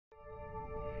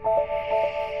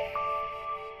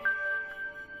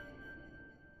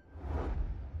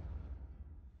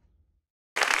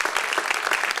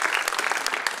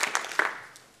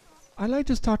I'd like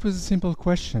to start with a simple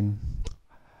question.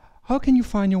 How can you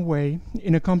find your way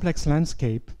in a complex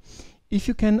landscape if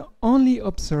you can only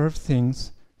observe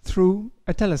things through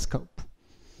a telescope?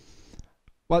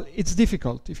 Well, it's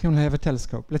difficult if you only have a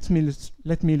telescope. Let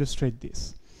me illustrate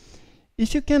this.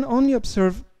 If you can only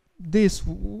observe this,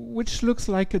 which looks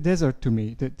like a desert to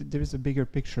me, there is a bigger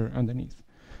picture underneath,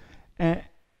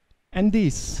 and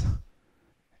this,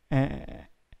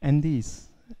 and this,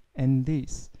 and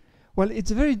this. Well,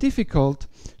 it's very difficult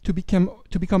to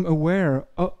become aware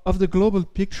of the global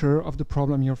picture of the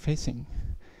problem you're facing.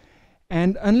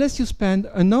 And unless you spend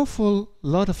an awful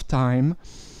lot of time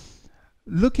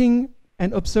looking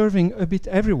and observing a bit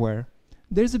everywhere,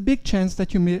 there's a big chance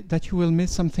that you will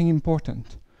miss something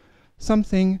important,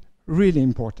 something really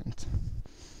important.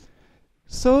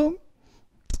 So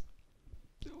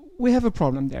we have a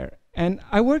problem there. And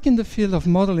I work in the field of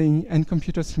modeling and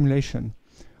computer simulation,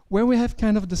 where we have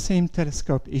kind of the same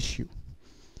telescope issue.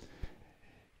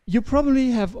 You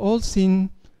probably have all seen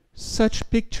such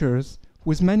pictures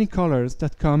with many colors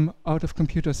that come out of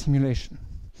computer simulation.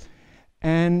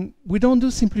 And we don't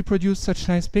simply produce such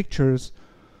nice pictures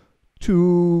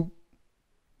to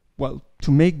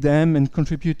make them and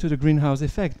contribute to the greenhouse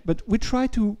effect, but we try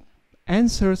to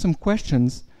answer some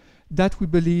questions that we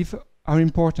believe are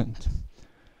important.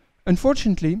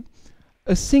 Unfortunately,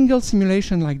 a single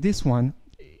simulation like this one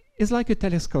is like a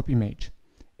telescope image.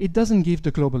 It doesn't give the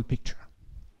global picture.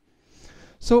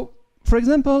 So, for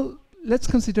example, let's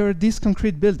consider this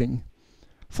concrete building,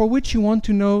 for which you want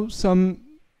to know some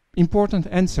important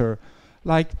answer,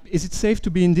 like, is it safe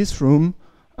to be in this room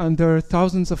under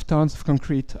thousands of tons of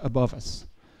concrete above us?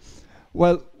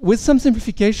 Well, with some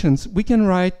simplifications, we can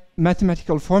write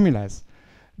mathematical formulas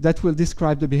that will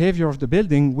describe the behavior of the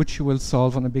building, which you will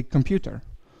solve on a big computer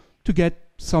to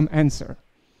get some answer.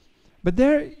 But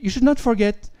there, you should not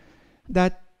forget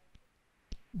that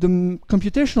the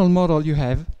computational model you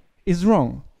have is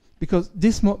wrong, because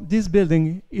this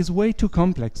building is way too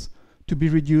complex to be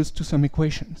reduced to some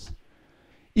equations.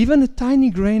 Even a tiny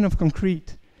grain of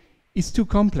concrete is too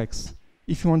complex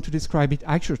if you want to describe it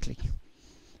accurately.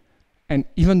 And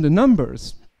even the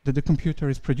numbers that the computer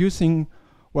is producing,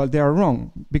 well, they are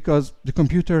wrong, because the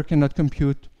computer cannot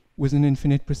compute with an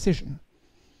infinite precision.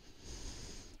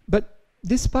 But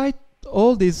despite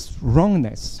all this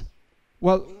wrongness,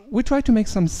 well, we try to make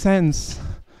some sense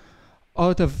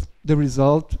out of the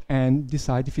result and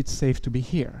decide if it's safe to be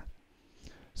here.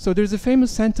 So there's a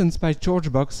famous sentence by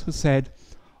George Box who said,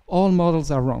 all models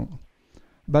are wrong,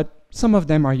 but some of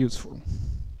them are useful.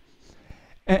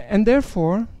 And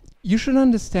therefore, you should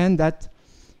understand that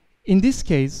in this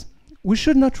case, we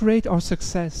should not rate our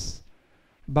success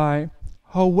by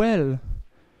how well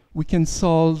we can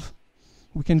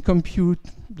compute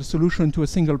the solution to a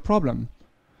single problem,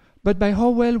 but by how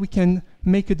well we can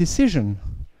make a decision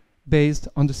based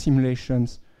on the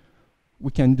simulations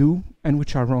we can do and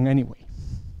which are wrong anyway.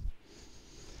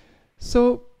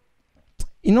 So,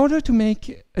 in order to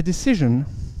make a decision,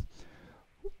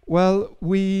 well,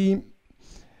 we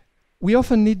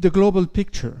often need the global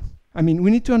picture. I mean,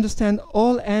 we need to understand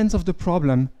all ends of the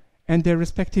problem and their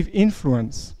respective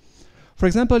influence. For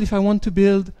example, if I want to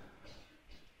build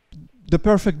the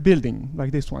perfect building,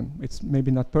 like this one, it's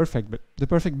maybe not perfect, but the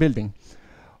perfect building.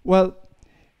 Well,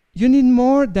 you need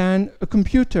more than a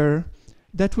computer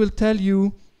that will tell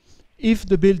you if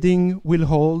the building will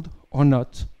hold or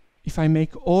not, if I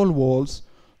make all walls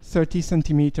 30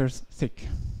 centimeters thick.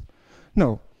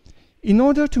 No. In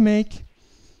order to make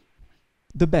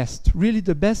the best, really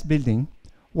the best building,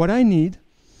 what I need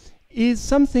is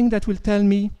something that will tell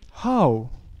me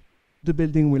how the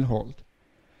building will hold.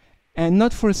 And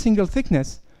not for a single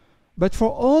thickness, but for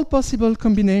all possible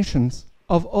combinations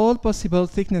of all possible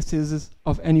thicknesses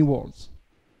of any walls.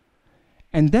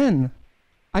 And then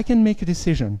I can make a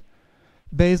decision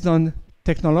based on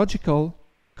technological,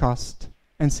 cost,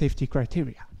 and safety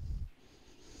criteria.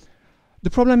 The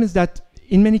problem is that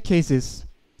in many cases,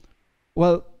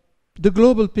 well, the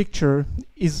global picture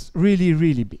is really,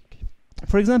 really big.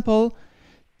 For example,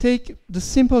 take the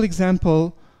simple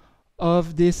example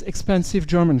of this expensive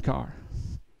German car.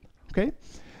 Okay?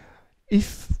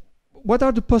 What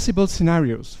are the possible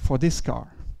scenarios for this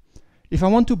car? If I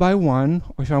want to buy one,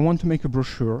 or if I want to make a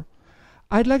brochure,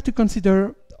 I'd like to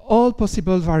consider all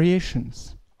possible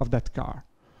variations of that car.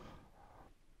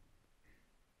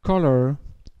 Color,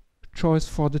 choice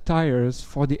for the tires,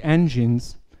 for the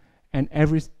engines, and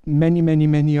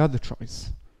many other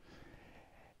choices.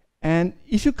 And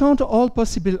if you count all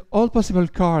possible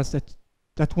cars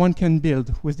that one can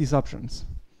build with these options,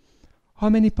 how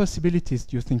many possibilities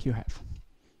do you think you have?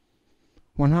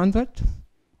 100?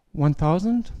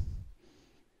 1,000?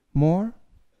 More?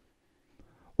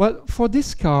 Well, for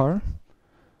this car,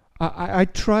 I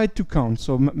tried to count,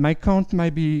 so my count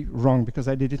might be wrong because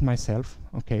I did it myself,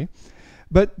 okay?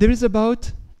 But there is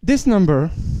about this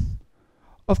number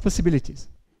of possibilities.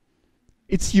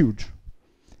 It's huge.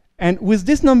 And with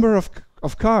this number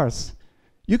of cars,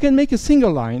 you can make a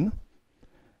single line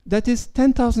that is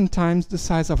 10,000 times the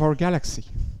size of our galaxy.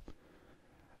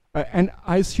 And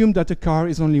I assume that a car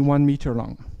is only 1 meter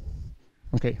long.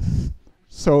 Okay,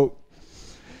 so,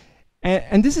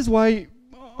 and this is why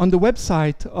on the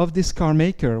website of this car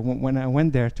maker, when I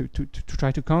went there to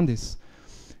try to count this,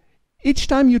 each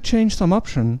time you change some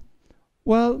option,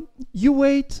 well, you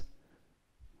wait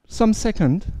some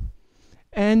second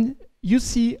and you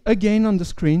see again on the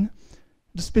screen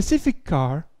the specific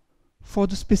car for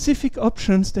the specific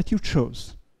options that you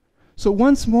chose. So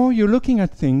once more, you're looking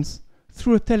at things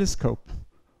through a telescope,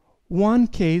 one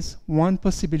case, one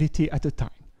possibility at a time,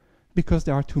 because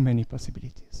there are too many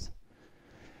possibilities.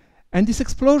 And this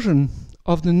explosion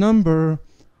of the number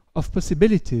of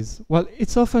possibilities, well,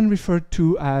 it's often referred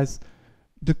to as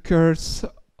the curse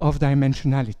of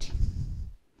dimensionality.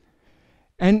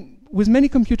 And with many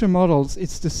computer models,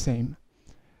 it's the same.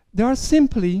 There are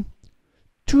simply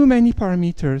too many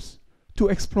parameters to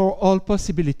explore all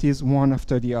possibilities one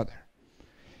after the other.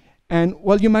 And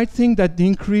while you might think that the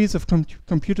increase of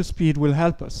computer speed will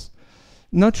help us,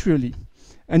 not really.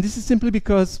 And this is simply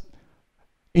because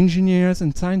engineers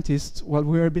and scientists, well,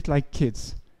 we're a bit like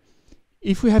kids.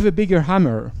 If we have a bigger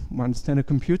hammer, once than a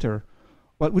computer,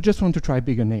 well, we just want to try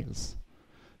bigger nails.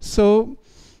 So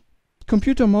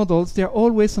computer models, they're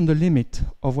always on the limit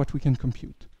of what we can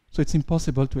compute. So it's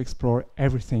impossible to explore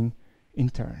everything in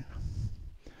turn.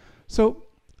 So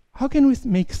how can we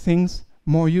make things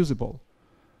more usable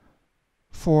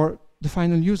for the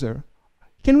final user?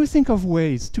 Can we think of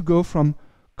ways to go from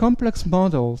complex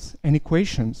models and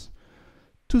equations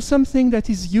to something that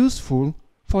is useful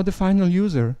for the final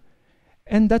user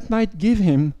and that might give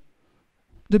him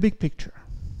the big picture?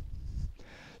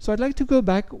 So I'd like to go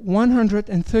back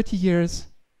 130 years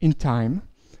in time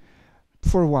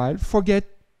for a while, forget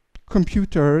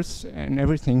computers and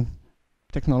everything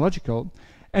technological,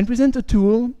 and present a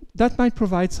tool that might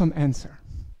provide some answer.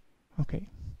 Okay.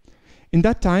 In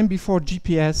that time, before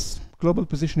GPS, global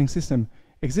positioning system,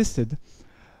 existed,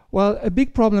 well, a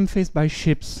big problem faced by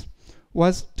ships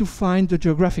was to find the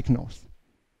geographic north.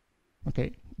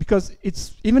 Okay, because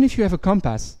it's, even if you have a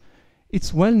compass,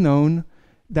 it's well known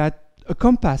that a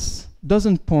compass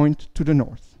doesn't point to the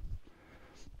north.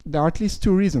 There are at least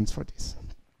two reasons for this.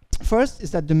 First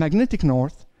is that the magnetic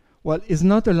north, well, is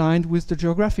not aligned with the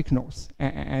geographic north,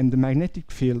 and the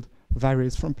magnetic field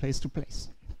varies from place to place.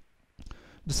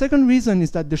 The second reason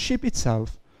is that the ship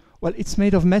itself, well, it's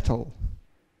made of metal,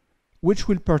 which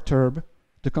will perturb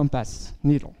the compass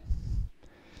needle.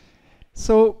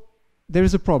 So there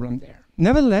is a problem there.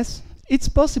 Nevertheless, it's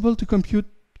possible to compute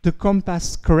the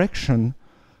compass correction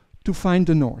to find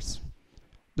the north.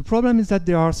 The problem is that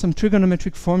there are some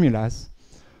trigonometric formulas,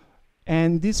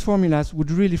 and these formulas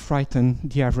would really frighten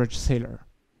the average sailor.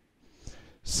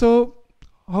 So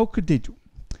how could they do?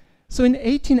 So in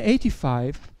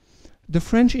 1885, the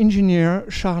French engineer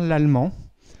Charles Lallemand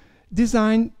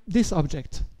designed this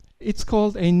object. It's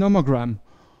called a nomogram.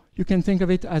 You can think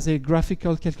of it as a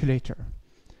graphical calculator.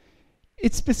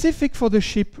 It's specific for the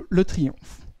ship Le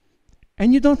Triomphe,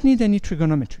 and you don't need any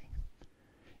trigonometry.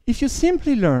 If you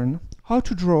simply learn how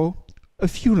to draw a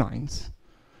few lines,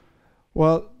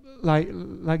 well,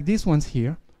 like these ones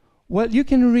here, well, you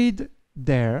can read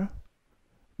there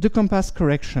the compass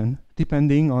correction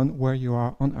depending on where you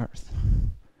are on Earth.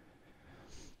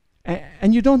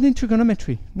 And you don't need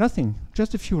trigonometry, nothing,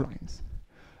 just a few lines.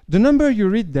 The number you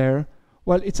read there,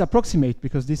 well, it's approximate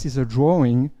because this is a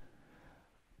drawing,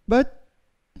 but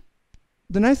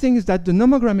the nice thing is that the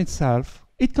nomogram itself,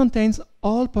 it contains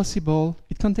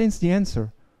the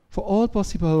answer for all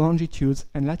possible longitudes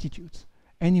and latitudes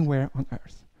anywhere on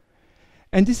Earth.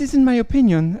 And this is, in my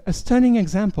opinion, a stunning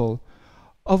example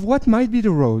of what might be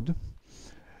the road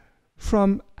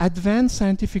from advanced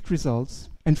scientific results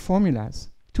and formulas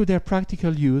to their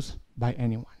practical use by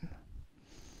anyone.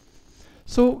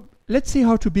 So let's see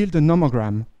how to build a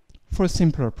nomogram for a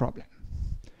simpler problem.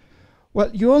 Well,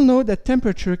 you all know that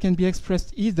temperature can be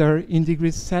expressed either in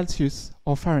degrees Celsius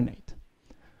or Fahrenheit.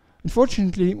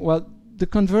 Unfortunately, well, the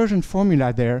conversion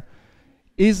formula there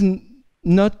is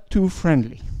not too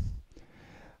friendly.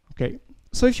 Okay,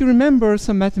 so if you remember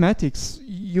some mathematics,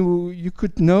 you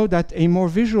could know that a more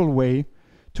visual way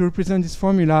to represent this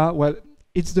formula, well,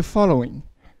 it's the following.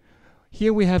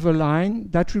 Here we have a line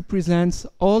that represents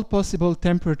all possible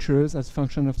temperatures as a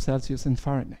function of Celsius and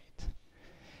Fahrenheit.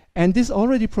 And this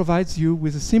already provides you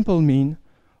with a simple mean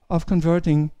of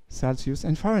converting Celsius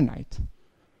and Fahrenheit.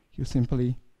 You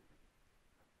simply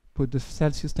put the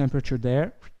Celsius temperature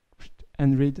there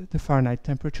and read the Fahrenheit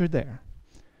temperature there.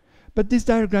 But this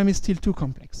diagram is still too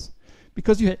complex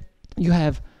because you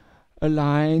have a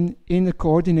line in a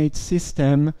coordinate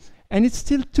system, and it's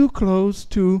still too close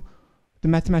to the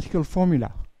mathematical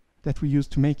formula that we use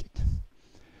to make it.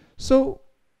 So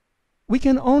we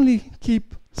can only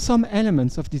keep some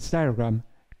elements of this diagram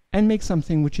and make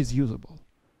something which is usable,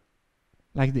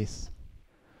 like this.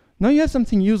 Now you have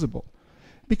something usable,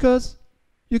 because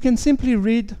you can simply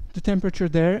read the temperature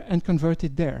there and convert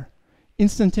it there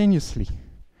instantaneously.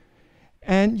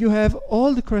 And you have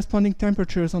all the corresponding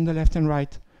temperatures on the left and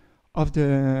right of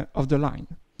the line.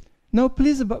 Now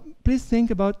please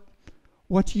think about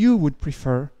what you would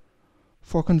prefer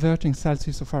for converting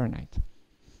Celsius or Fahrenheit.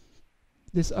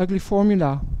 This ugly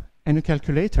formula and a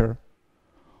calculator,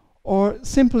 or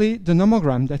simply the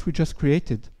nomogram that we just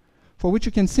created, for which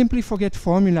you can simply forget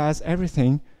formulas,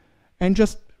 everything, and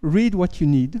just read what you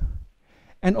need.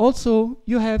 And also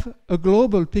you have a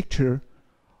global picture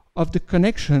of the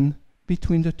connection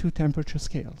between the two temperature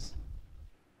scales.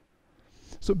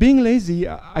 So being lazy,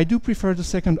 I do prefer the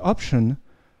second option.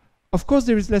 Of course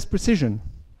there is less precision.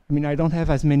 I mean, I don't have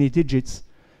as many digits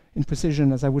in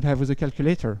precision as I would have with a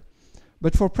calculator.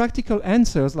 But for practical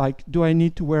answers, like, do I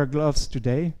need to wear gloves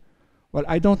today? Well,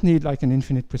 I don't need like an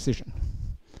infinite precision.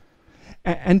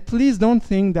 And please don't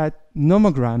think that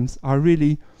nomograms are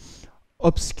really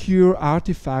obscure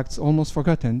artifacts, almost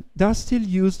forgotten. They're still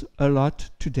used a lot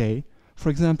today, for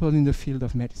example, in the field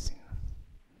of medicine.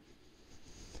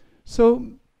 So,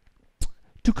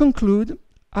 to conclude,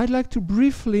 I'd like to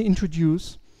briefly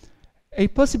introduce a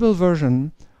possible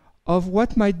version of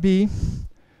what might be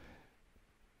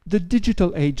the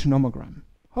digital age nomogram.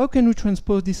 How can we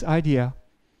transpose this idea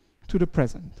to the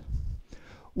present?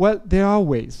 Well, there are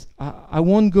ways. I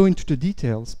won't go into the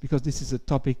details because this is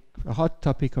a hot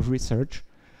topic of research.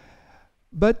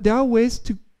 But there are ways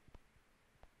to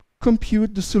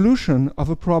compute the solution of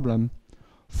a problem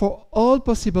for all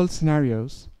possible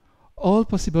scenarios, all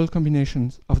possible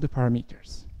combinations of the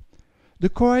parameters. The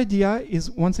core idea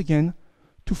is, once again,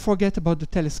 to forget about the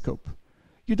telescope.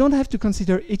 You don't have to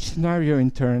consider each scenario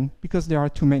in turn because there are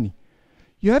too many.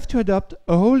 You have to adopt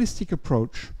a holistic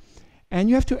approach, and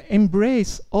you have to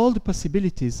embrace all the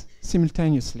possibilities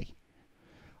simultaneously.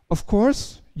 Of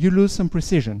course, you lose some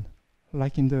precision,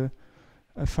 like in the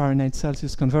Fahrenheit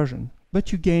Celsius conversion,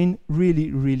 but you gain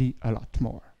really, really a lot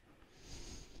more.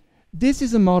 This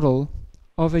is a model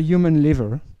of a human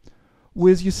liver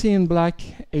with, you see in black,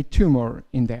 a tumor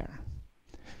in there.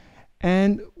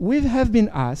 And we have been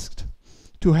asked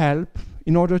to help,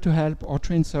 in order to help our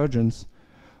trained surgeons,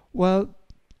 well,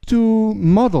 to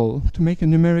model, to make a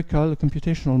numerical, a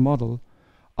computational model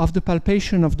of the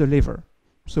palpation of the liver.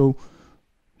 So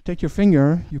take your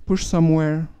finger, you push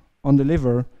somewhere on the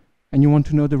liver, and you want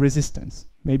to know the resistance.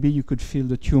 Maybe you could feel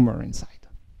the tumor inside.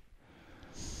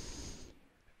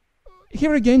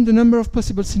 Here again, the number of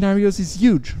possible scenarios is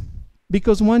huge,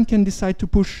 because one can decide to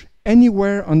push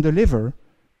anywhere on the liver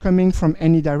coming from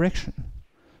any direction.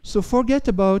 So forget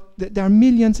about, there are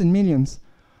millions and millions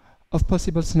of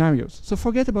possible scenarios. So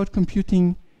forget about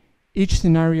computing each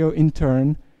scenario in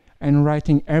turn and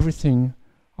writing everything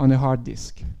on a hard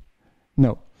disk.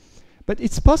 No. But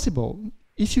it's possible,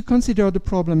 if you consider the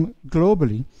problem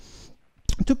globally,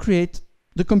 to create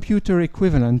the computer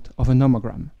equivalent of a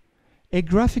nomogram, a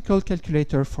graphical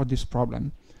calculator for this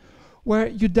problem, where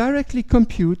you directly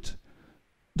compute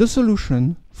the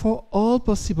solution for all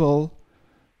possible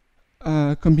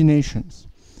combinations.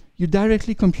 You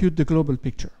directly compute the global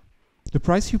picture. The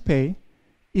price you pay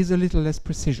is a little less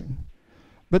precision.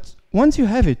 But once you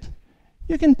have it,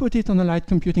 you can put it on a light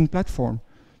computing platform,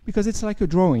 because it's like a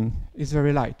drawing, it's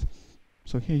very light.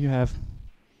 So here you have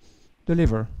the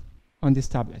liver on this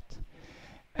tablet.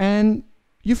 And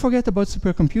you forget about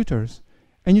supercomputers,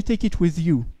 and you take it with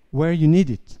you where you need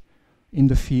it, in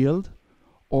the field,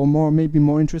 or maybe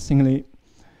more interestingly,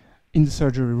 in the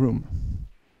surgery room.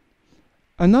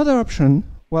 Another option,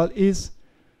 well, is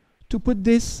to put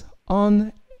this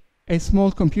on a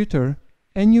small computer,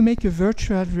 and you make a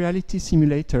virtual reality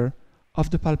simulator of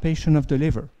the palpation of the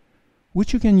liver,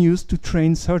 which you can use to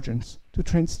train surgeons, to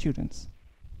train students.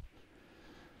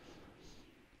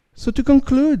 So to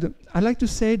conclude, I'd like to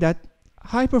say that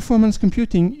high-performance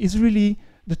computing is really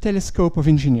the telescope of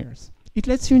engineers. It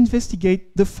lets you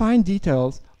investigate the fine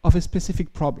details of a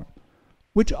specific problem,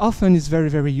 which often is very,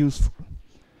 very useful.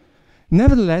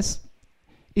 Nevertheless,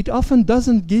 it often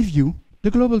doesn't give you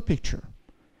the global picture.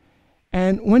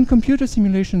 And when computer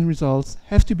simulation results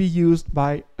have to be used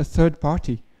by a third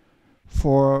party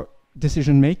for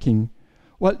decision making,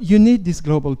 well, you need this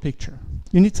global picture.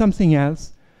 You need something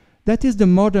else. That is the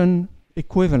modern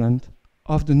equivalent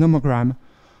of the nomogram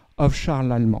of Charles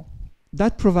Lallemand.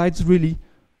 That provides really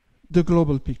the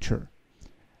global picture.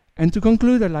 And to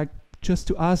conclude, I'd like just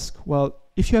to ask, well,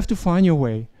 if you have to find your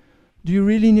way, do you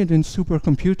really need a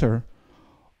supercomputer?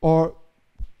 Or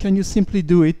can you simply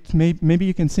do it, maybe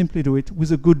you can simply do it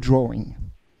with a good drawing?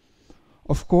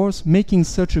 Of course, making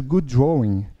such a good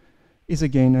drawing is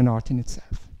again an art in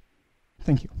itself.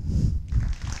 Thank you.